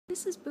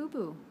This is Boo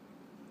Boo,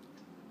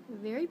 a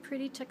very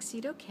pretty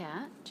tuxedo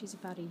cat. She's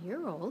about a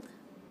year old.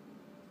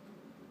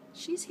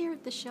 She's here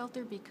at the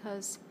shelter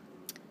because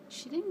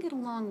she didn't get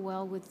along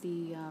well with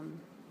the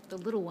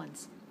little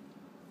ones,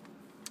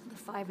 the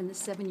 5 and the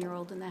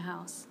 7-year-old in the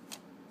house.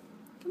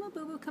 Come on,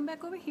 Boo Boo, come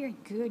back over here.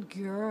 Good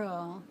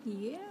girl.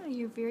 Yeah,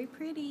 you're very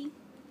pretty.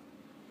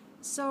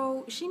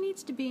 So she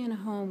needs to be in a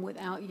home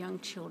without young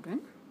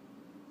children.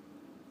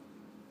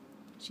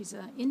 She's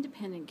an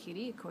independent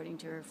kitty, according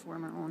to her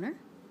former owner.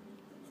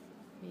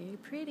 Very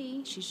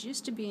pretty. She's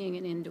used to being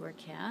an indoor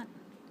cat.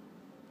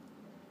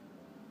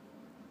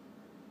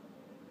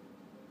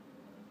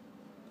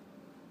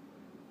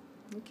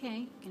 Okay,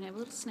 you can have a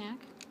little snack.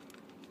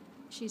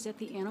 She's at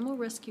the Animal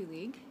Rescue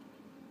League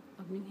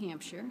of New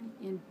Hampshire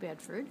in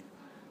Bedford,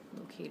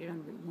 located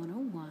on Route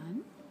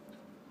 101.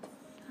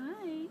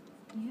 Hi.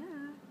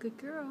 Yeah, good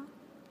girl.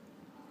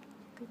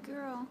 Good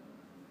girl.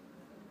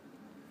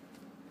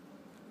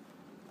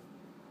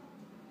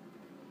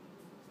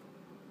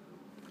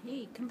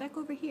 Hey, come back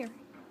over here.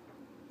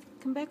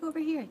 Come back over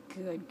here.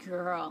 Good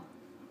girl.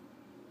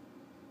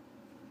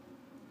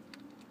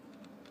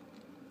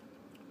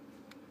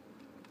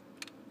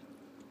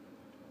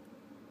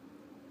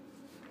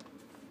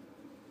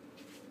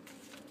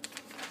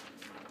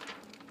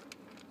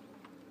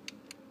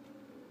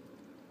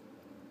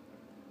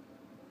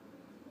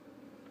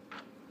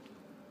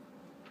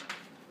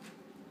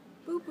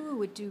 Boo Boo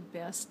would do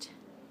best,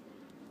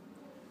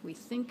 we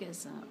think,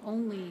 as an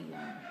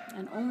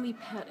only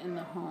pet in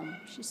the home.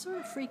 She sort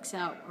of freaks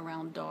out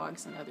around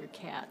dogs and other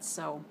cats.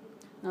 So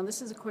now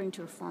this is according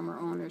to her former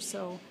owner,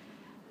 so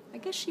I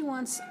guess she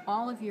wants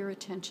all of your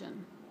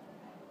attention.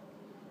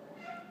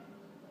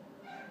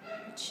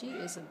 But she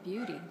is a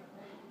beauty.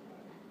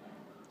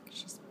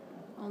 She's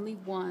only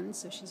 1,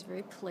 so she's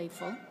very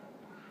playful.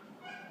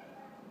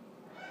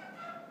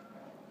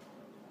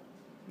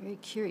 Very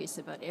curious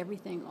about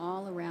everything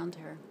all around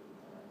her.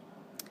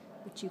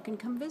 But you can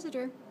come visit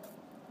her.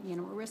 The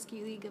Animal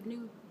Rescue League of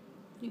New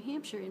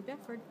Hampshire in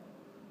Bedford.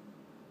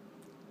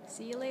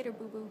 See you later,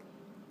 Boo Boo.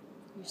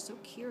 You're so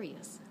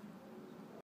curious.